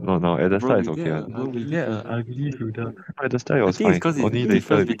later. Not now. At the Bro, start it's we okay. get one. a- bro, we get a- ugly Hilda. At the start it I was think it's fine. because it's Only difference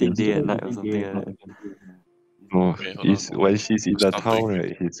later it between became day and night or something like that. Oh, Wait, hold he's, on. when she's in the Stop town, doing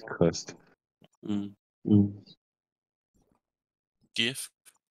right, he's cursed. Give.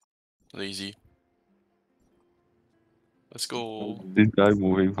 Lazy. Let's go. This guy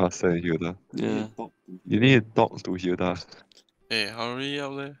moving faster than Hilda. Yeah. You need to talk to Hilda. Hey, how are we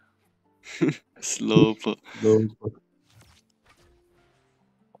out there? Slow.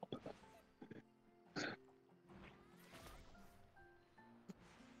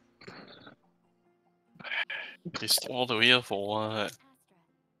 It's all the way here for what?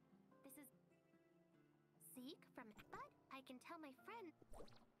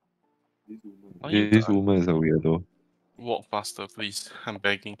 Why you This die? woman is a weirdo. Walk faster, please. I'm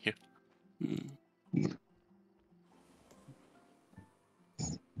begging you. It's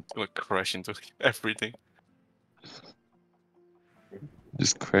gonna crash into everything.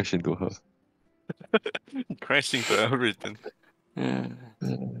 Just crash into her. Crash into everything. Yeah.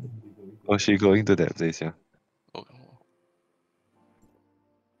 Oh, she going to that place, yeah. Oh.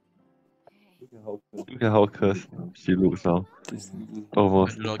 Look at how cursed she looks now. This,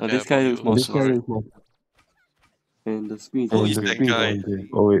 Almost. I do not oh, care this guy about looks you. more Sorry. and the screen is Oh, on he's the that screen. guy.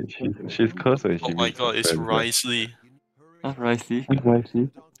 Oh wait, she's cursed when she Oh my meets her god, it's friends, right? Risley. Ah, Risley? No.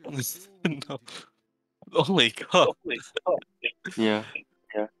 Oh my god. Yeah.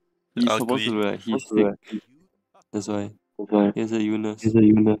 He's supposed Ugly. to look like he's sick. That's why. He has a illness.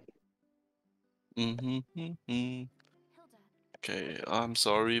 Okay, I'm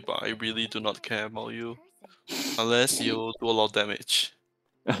sorry, but I really do not care about you. Unless you do a lot of damage.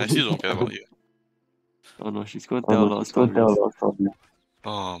 I still don't care about you. Oh no, she's gonna tell a lot of stories.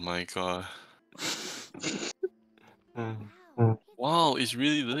 Oh my god. Uh, Wow, it's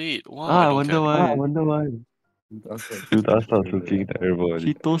really late. Wow, I don't wonder care why. why. Dude, I started looking terrible.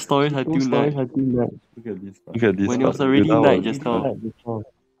 She told stories until night. Look at this. When it was part. already Dude, night just now.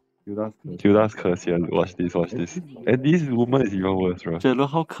 Judas curse here. Watch this. And this woman is even worse, bro. Look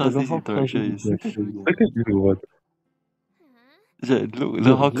how cursed this interaction is. Look at this woman.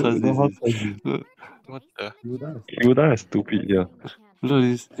 Look how cursed this is. Look, what the. Judas is stupid here. look at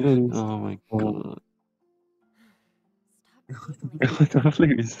this. Oh my god. What the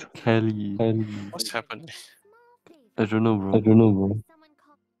flip is Kelly. What's happening? I don't know, bro.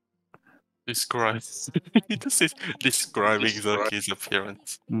 Describe. This is describing Zerky's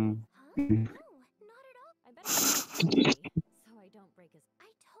appearance. Mm.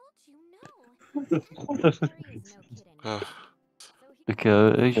 Ugh. Okay,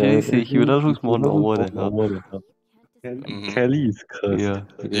 I'll actually say Hilda looks more normal than her. Mhm. Kelly is cursed. Yeah.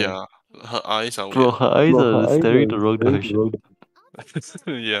 Yeah, her eyes are Bro, weird. her eyes are staring the wrong direction.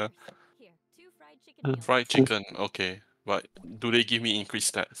 Yeah, fried chicken. Okay, but do they give me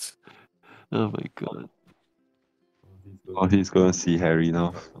increased stats? Oh my god. Oh, he's gonna see Harry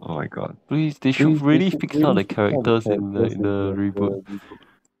now. Oh my god. Please, they should really fix out the characters in the reboot.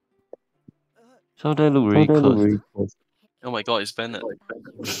 Some of them look really cursed. Oh my god, it's Bennett.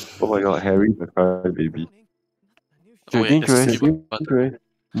 Oh my god, Harry the crybaby. Oh yeah, Dangerous. let's skip it.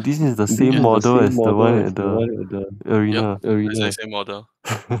 This is the same model as the one at the arena. It's the same model.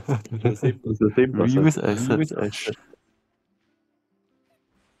 It's the same person. Reuse assets.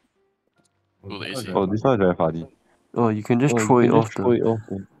 Too lazy. Oh, this one is very funny. Oh, you can just throw it off the...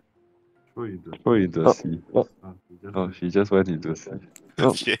 Throw it into the sea. Oh, she just went into the sea.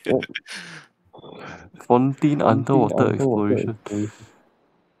 Oh, Yeah. Fontaine underwater exploration. What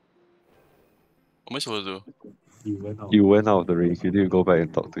am I supposed to do? You went out of the ring. You need to go back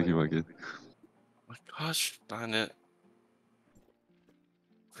and talk to him again. Oh my gosh, darn it.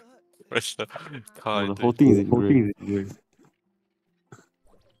 Where's the car? Oh, the whole thing is in grey.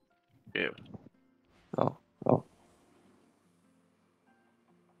 Yeah. Oh.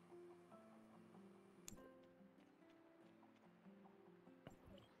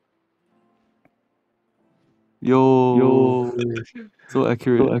 Yo. So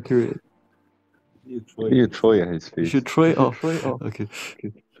accurate. You need to throw it at his You face. should throw it off. Okay.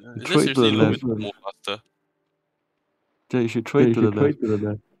 Is Throw this it to the seriously left. more faster? You should throw it to the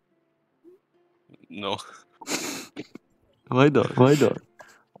left. No. Why not?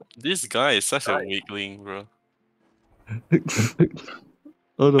 This guy is such a weakling, bro.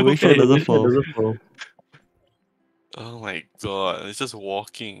 Oh no, make sure it doesn't fall. Oh my god, it's just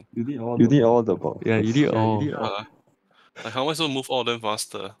walking. You need all the balls. Yeah, you need all. Like, how am I supposed to move all of them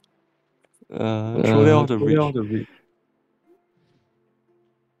faster? Throw them off the bridge.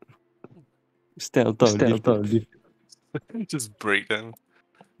 Stand on top and lift it. Just break them.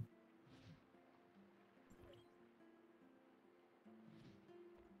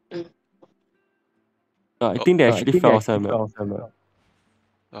 I think they actually fell outside map.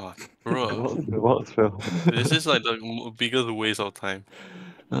 Oh, bro. The balls fell. This is like the biggest waste of time.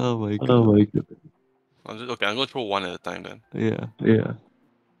 Oh my god. Okay, I'm gonna throw one at a time then. Yeah.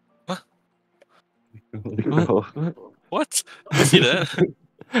 Huh? What? What? You see that?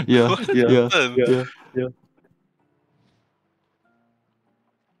 Yeah. What Yeah. happened?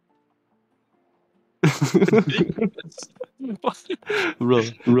 What? Bro,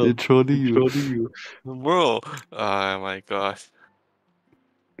 they're trolling you. Bro, oh my gosh.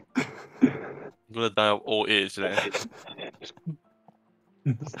 I'm gonna die of old age then.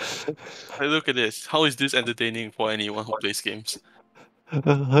 Hey, look at this. How is this entertaining for anyone who plays games?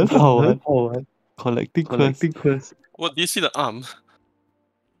 很好玩 Collecting quest. What, do you see the arm?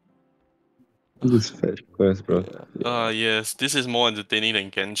 This is fetch quest, bro. Yes, this is more entertaining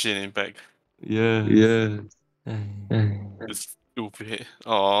than Genshin Impact. Yeah. It's stupid.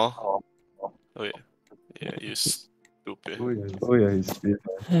 Aww. Oh yeah, you stupid. Oh yeah, he's still.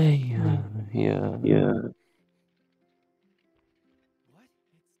 Yeah.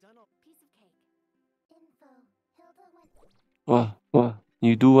 Wow.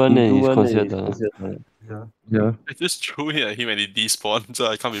 You do one and it's considered done. Yeah. I just threw it at him and he despawned, so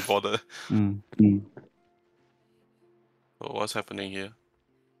I can't be bothered. Oh, what's happening here?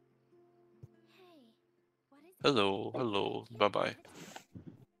 Hello, bye-bye.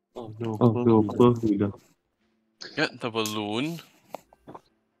 Oh no, Get the balloon.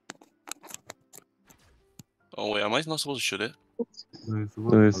 Oh wait, am I not supposed to shoot it? No,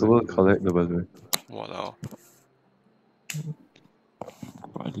 you're supposed to collect the balloon. Wow.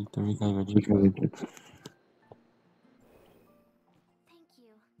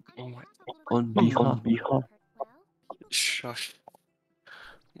 Oh my. On behalf. Shush.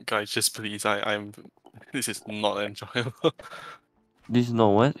 Guys, just please. I'm. This is not enjoyable. This is not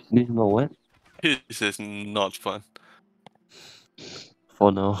what? This is not what? This is not fun.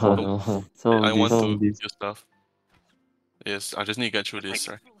 For now. For now. Some I of want this. to do stuff. Yes, I just need to get through this,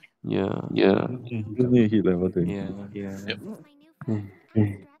 right? Yeah. Yeah. You need to hit level 20. Yeah. Yep.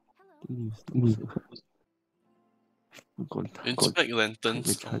 Inspect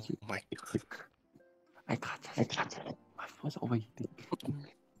lanterns. Oh my god. I can't. My phone's overheating.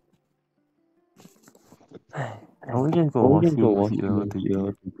 I will just go watch you hit level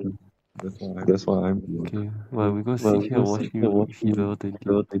 20. That's why I'm here. Okay. Well, we go sit here and watch you hit level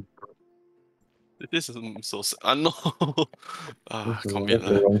 20. This is so sad. No. Commit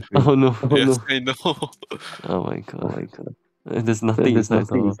lah. Oh no. Yes, I know. Oh my god. There's nothing inside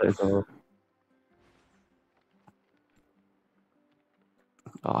the.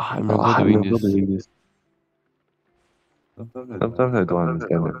 I remember doing this. Sometimes I don't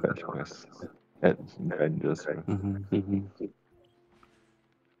understand the fetch quests at Avengers.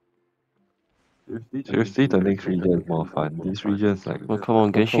 Seriously, the next region is more fun. This region is like. Well, come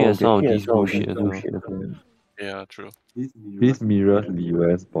on, Genshin has some of these bullshit as well. Yeah, true. This mirrors the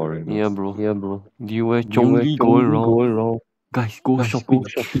US boring. Yeah, bro. Do you Zhongli going around? Guys, go shopping.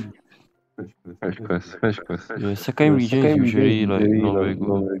 Fetch quest. Yeah, second region is usually like not very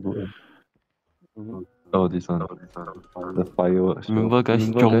good. Oh, this one. The fireworks. Remember, guys,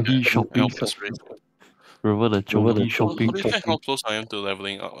 Zhongli shopping. Help us raise. Remember the Zhongli shopping. How do you check how close I am to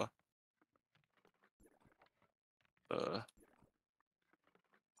leveling up?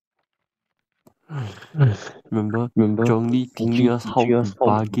 Remember Zhongli teaching us how to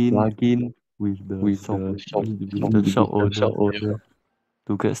bargain with the shop owner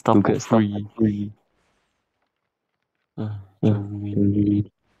to get stuff for free.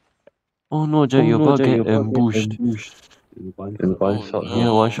 Zhongli. Oh no, Jack, you're about to get ambushed. In one shot. Yeah,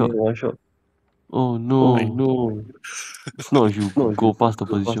 one shot. Oh no. It's not if you go past the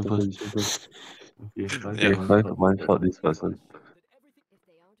position first. Okay, try to one shot this person.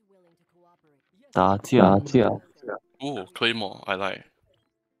 打架。 Oh, Claymore, I like.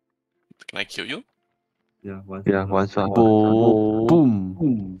 Can I kill you? Yeah, one shot.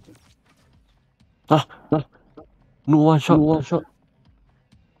 Boom. No one shot.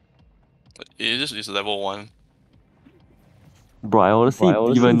 This is level 1. Bro, I honestly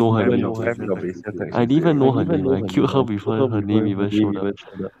didn't even know her name. I I didn't even know her name. I killed her before her name even showed up.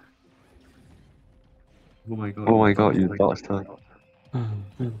 Oh my god, you dodged her.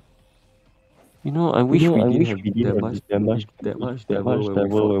 You know, I wish we didn't have that much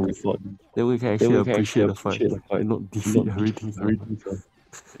level when we fought. Then we can actually appreciate the fight and not defeat everything.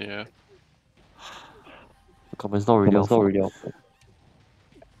 Yeah. Come on, it's not really our fault.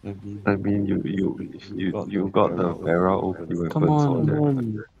 I mean, you got the Vera OP weapons. Come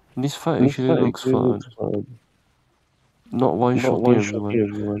on. This fight actually looks fun. Not one-shotting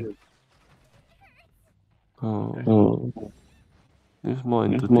everyone. Oh. This is more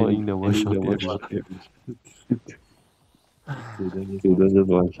entertaining than one-shotting everyone. You don't just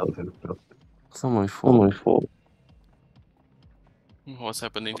one-shot himself. It's not my fault. What's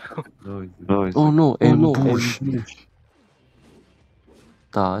happening now? Oh no, ambush.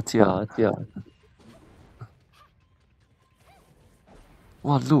 打架.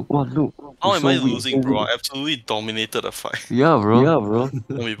 Wow, look. How am I so weak. losing, bro? I absolutely dominated the fight. Yeah, bro. Don't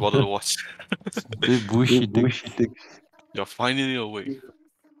be bothered to watch. They bullshitting. You're finally awake.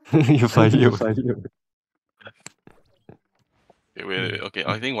 You finally. Okay, wait. Okay,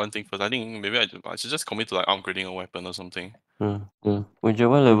 I think one thing first. I think maybe I should just commit to like upgrading a weapon or something.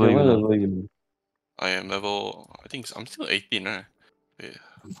 Whichever level you. I am level. I think I'm still 18, right? Wait,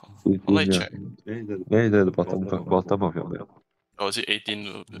 how do I check? There is at the bottom of your map. Oh, is it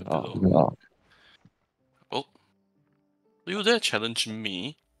 18 below? Oh, do you dare challenge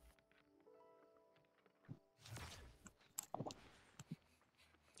me?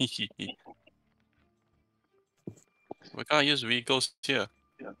 We can't use vehicles here.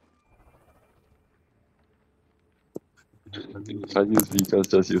 Can't use vehicles,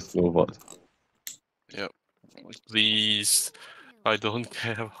 just use snowboard. Yep. Please, I don't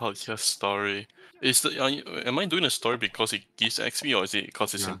care about your story. Am I doing a story because it gives XP or is it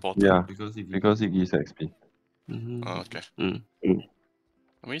because it's important? Yeah, because it gives XP. Oh, okay. Let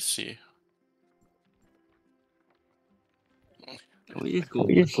me see. We just go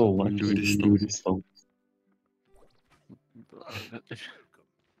do this song.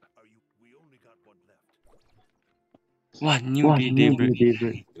 What new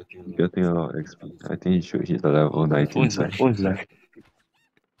daybreak? Getting a lot of XP. I think you should hit the level 19 side. What is that?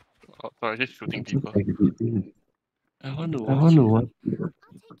 Oh, sorry, just shooting people. I want to I watch want to it. watch.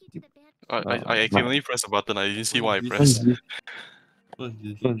 I'll take you to the band. I accidentally pressed a button. I didn't see what I pressed. What's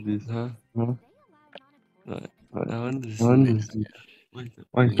this? What's this? Huh? Huh? I want to I see. want Wait, to see. what is the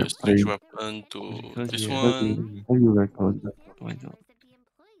Why is You that switch playing? weapon to Because this you have one. How you record that? Why not? That the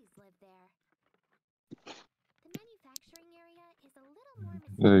employees live there. The manufacturing area is a little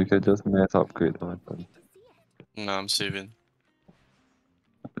more No, you can mysterious. just mass upgrade the I weapon. get to see it. Nah, I'm saving.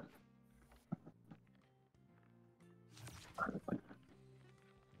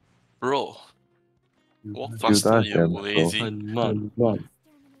 Bro, walk faster, you lazy. I'm not. Exterminate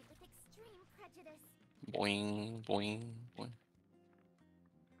with extreme prejudice. Boing, boing, boing.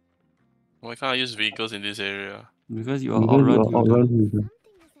 Why can't I use vehicles in this area? Because you are Because you outrun are Hilda. outrun Hilda. Something isn't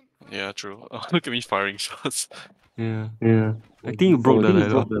right. Yeah, true. Look at me firing shots. Yeah. Yeah. I think you broke the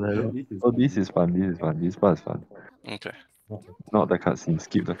dialogue. Oh, this is fun. This is fun. This part is fun. Okay. Not the cutscene.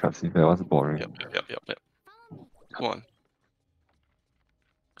 Skip the cutscene. That was boring. Yep. Come on.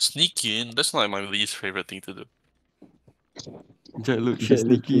 Sneak in? That's not my least favorite thing to do. Jack, look, she's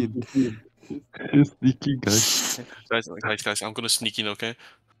sneaking in. She's sneaky, guys. Guys, I'm gonna sneak in, okay?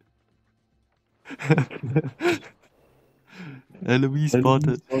 Enemy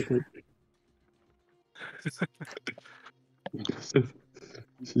spotted.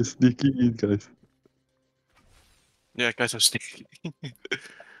 She's sneaking in, guys. Yeah, guys, I'm sneaking.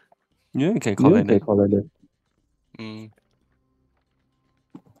 Yeah, you can call like that. Mm.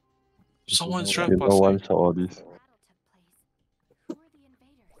 Someone's You trespassing. know, one shot all this. Who are the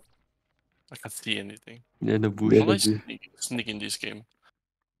invaders? I can't see anything. Yeah, the bush. How do I sneak in this game?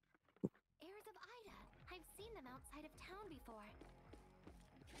 Heirs of Ida. I've seen them outside of town before.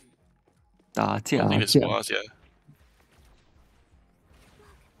 打 I don't 架 think they spot us yet. Look,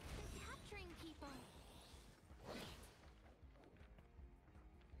 they're capturing people.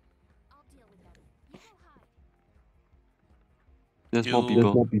 I'll deal with them. You go hide. There's more You-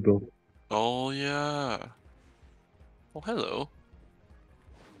 people. people. Oh, yeah. Oh, hello.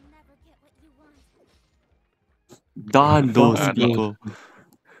 You'll never get what you want. Darn those no. people.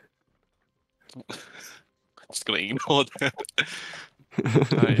 Just gonna ignore that.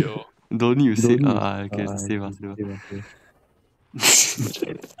 Aiyo. Don't you say okay, save us.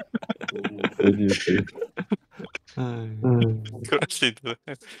 Then you say, Could actually do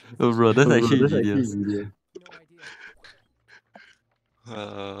that. Oh bro, that's actually genius.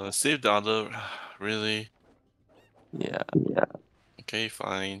 Save the other. Really? Yeah. Okay,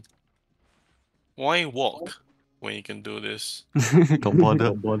 fine. Why walk when you can do this? Got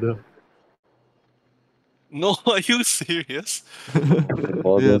border. No, are you serious?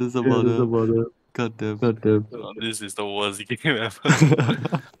 Yeah, there's a border. God damn. Oh, this is the worst game ever.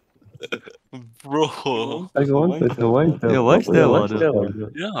 Bro. I got one question. Why is there Yeah, why is there a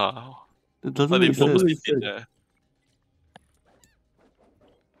border? Yeah. It doesn't Like they make sense. purposely did that.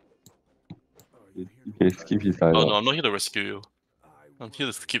 Okay, skip his Oh dialogue. no, I'm not here to rescue you. I'm here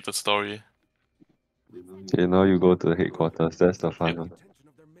to keep the story. Okay, now you go to the headquarters. That's the fun one.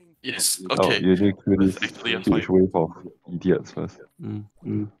 Yes. Oh, Okay. you need to kill That's this actually a huge fight. wave of idiots first. Mm.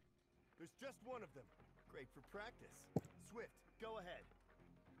 There's just one of them. Great for practice. Swift, go ahead.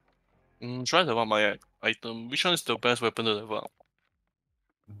 Try to level up my item. Which one is the best weapon to level up?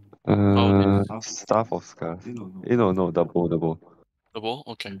 Staff of Scars. No, double. The bow?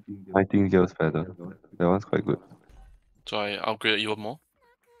 Okay. Nightingale's better. That one's quite good. So I upgrade even more?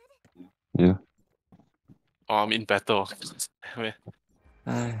 Yeah. Oh, I'm in battle. Wait.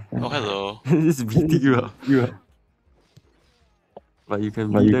 Oh, hello. This is beating you up. But you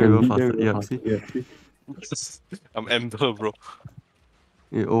can beat them even faster. Yeah, see? I'm Ember, bro.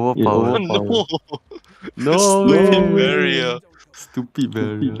 You overpower. No! No Stupid way. barrier. Stupid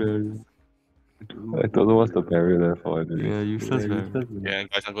barrier. I don't know what's the barrier there for. Anyway. Yeah, useless barrier. Yeah,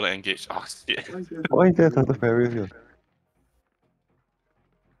 guys, I'm gonna engage. Oh, shit. Why is there another barrier here?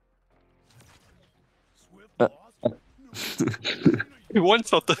 One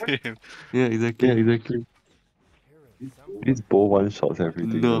shotted him. Yeah, exactly. This bow one shots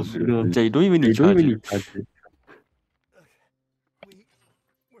everything. No, seriously. Jay, you don't even need charging.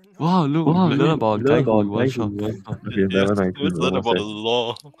 Wow, look, we learn about a guy who one shot. Okay, Yes, level 19. let's learn almost about the there.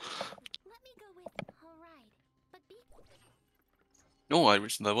 law. Let me go with. All right, but be. Oh, I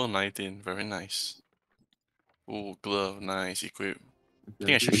reached level 19. Very nice. Oh, glove. Nice. Equip. I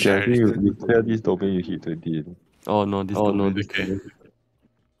think I should Okay, share I think it. you clear this domain, you hit 20. Oh no, this domain. Okay.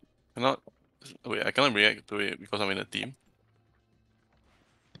 Cannot. Wait, I cannot react to it because I'm in a team.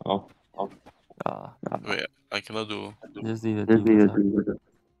 Oh. Ah, Wait, I cannot do. just need a team.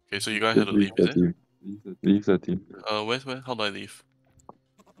 Okay, so you guys have to leave, the is it? team. Leave the team. Where? How do I leave?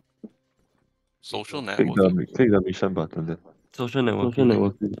 Social Click networking. the mission button then. Social networking.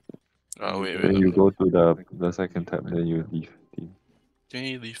 Wait, Then let you me go to the second tab, then you leave team. can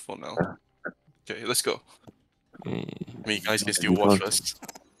you leave for now? Okay, let's go. Eh, I mean, you guys can still You watch can't- us.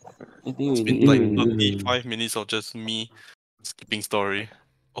 I think It's we been need like to 35 minutes of just me skipping story.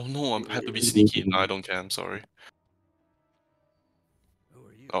 Oh no, I had to be sneaky. No, I don't care, I'm sorry. Who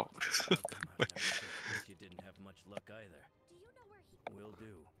are you? Oh. Must have a quick guess you didn't have much luck either. Do you know where he... Will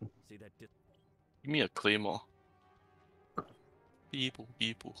do. See that Give me a claymore. People.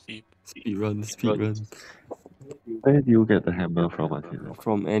 speed run. Where do you get the hammer from, Attila?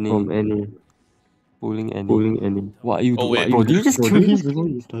 From any pulling any. What are you Oh, doing? wait. Bro, did you just kill him? there are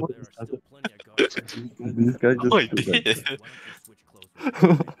still plenty of guards. This guy just Oh, I stood like did. Why don't you switch clothes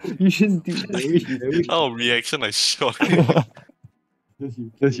with me? You just did that. Oh, reaction, I shot him.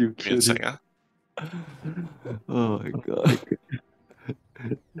 Yes, you Give me a killed sec, him. Oh my god.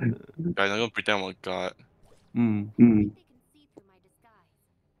 Guys, I'm gonna pretend I'm a god. Hmm. They can see through my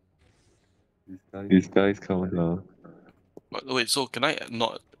disguise. This guy's coming now. Wait, so can I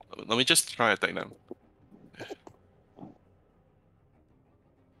not... Let me just try attack them.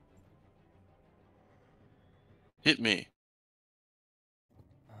 Hit me.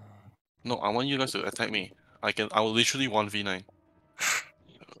 No, I want you guys to attack me. I will literally 1v9.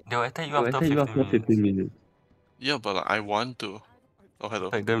 They'll attack you after 15 minutes. Yeah, but like, I want to. Oh, hello.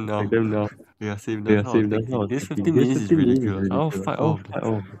 Attack them now. Yeah, same. Yeah, That's how I same. That's think. how I This think. 15 minutes is ridiculous. I'll fight all of them. Not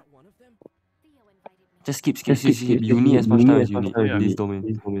one of them? Theo invited me. Just skip. You need as much time as you need in this domain.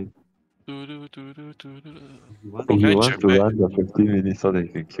 He Can I wants check to back? run the 15 minutes so that he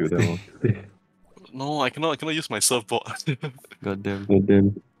can kill them all. No, I cannot use my surfboard.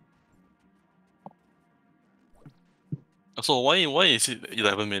 Goddamn. So why is it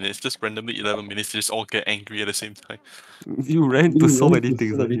 11 minutes? Just randomly 11 minutes, they just all get angry at the same time. You ran to so many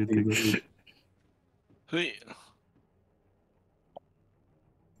things, don't you think? Hey.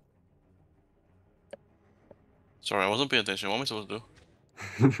 Sorry, I wasn't paying attention. What am I supposed to do?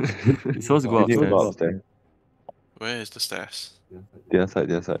 You're supposed to go You need to go upstairs. upstairs. Where is the stairs? The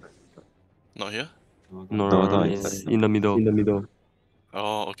other side. Not here? No, it's it's in the middle.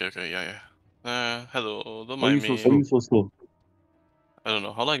 Oh, okay, yeah. Hello, don't Why are mind you me. so slow? I don't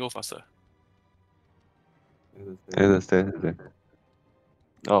know. How do I go faster? There's the stairs there.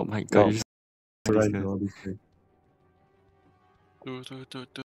 Oh my god, you just this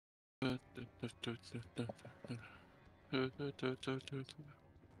guy.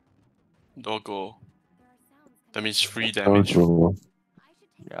 Doggo. There are sounds That coming means from free the- damage. Oh, I should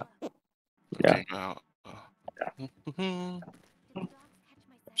take Yeah. a look. Okay, Do dogs catch my scent?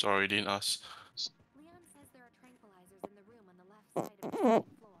 Sorry, didn't ask. Leon says there are tranquilizers in the room on the left side of the second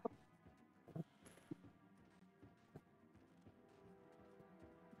floor.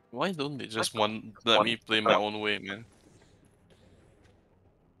 Why don't they just let me play my own way, man?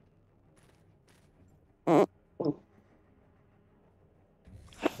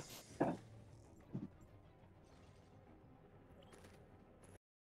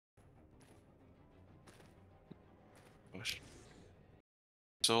 Gosh.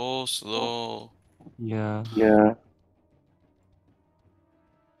 So slow. Yeah. Why are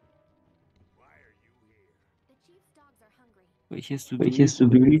you here? The chief's dogs are hungry. Wait, he has to do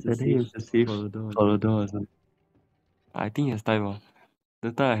this and then he has to save Torador. I think he has time.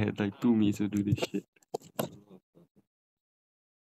 The time I had like 2 minutes to do this shit.